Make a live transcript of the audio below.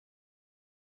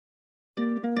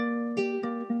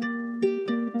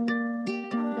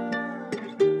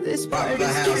This rock part the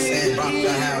is house and rock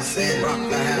the house and rock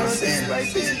the house and rock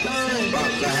the house and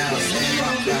rock the house and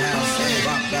rock the house and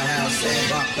rock the house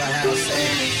and rock the house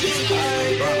and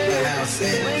rock the house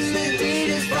and when the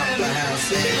beat is rock the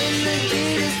house and when the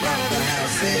beat is rock the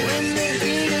house and when the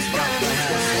beat is rock the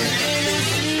house and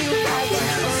rock the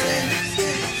house and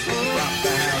rock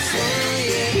the house and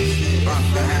rock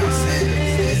the house and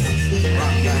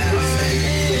rock the house and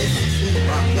rock the house and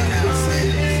rock the house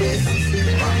and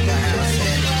rock the house and rock the house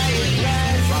and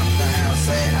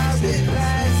rock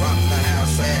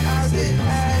the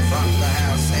house and rock the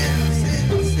house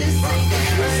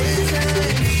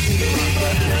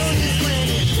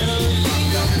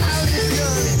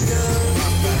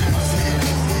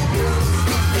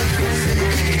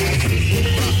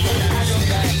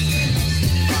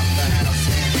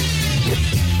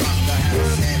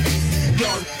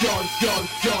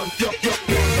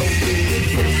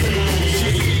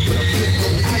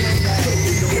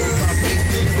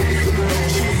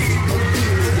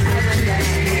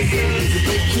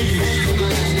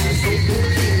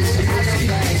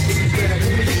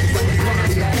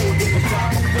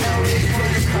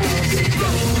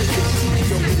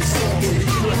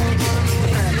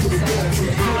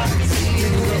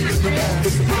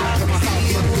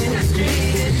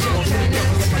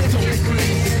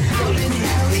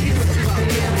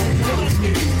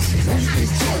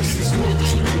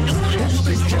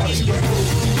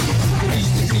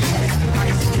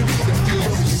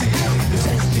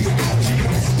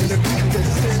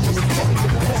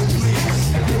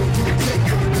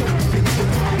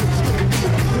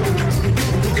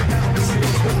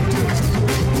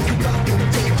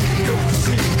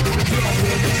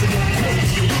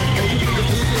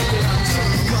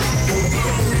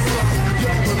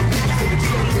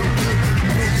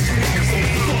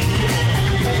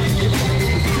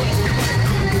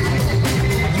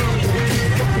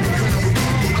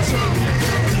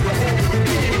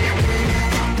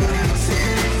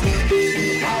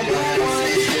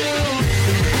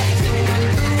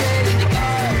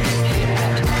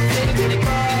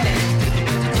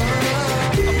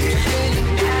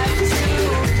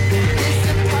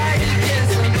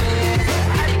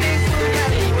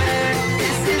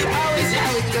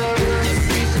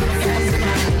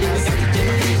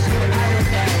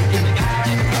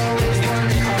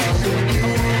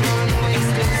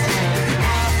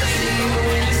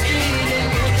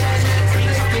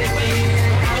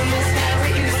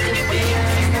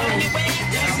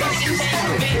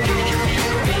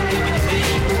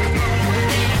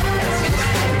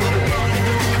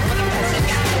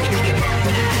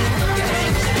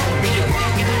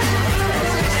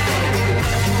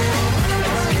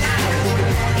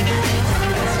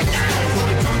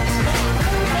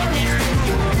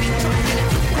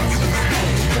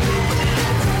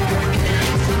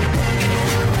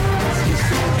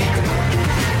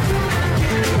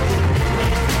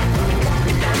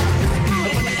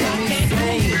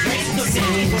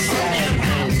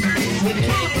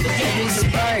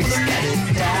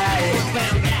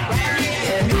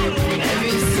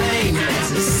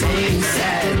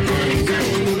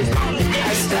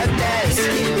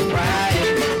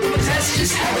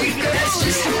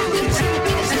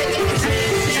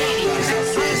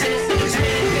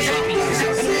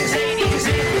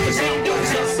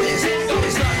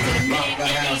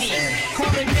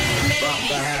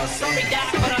Sorry,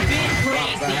 God, but I've been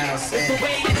crazy. It's the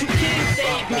way that you can't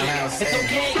save me. It's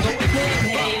okay.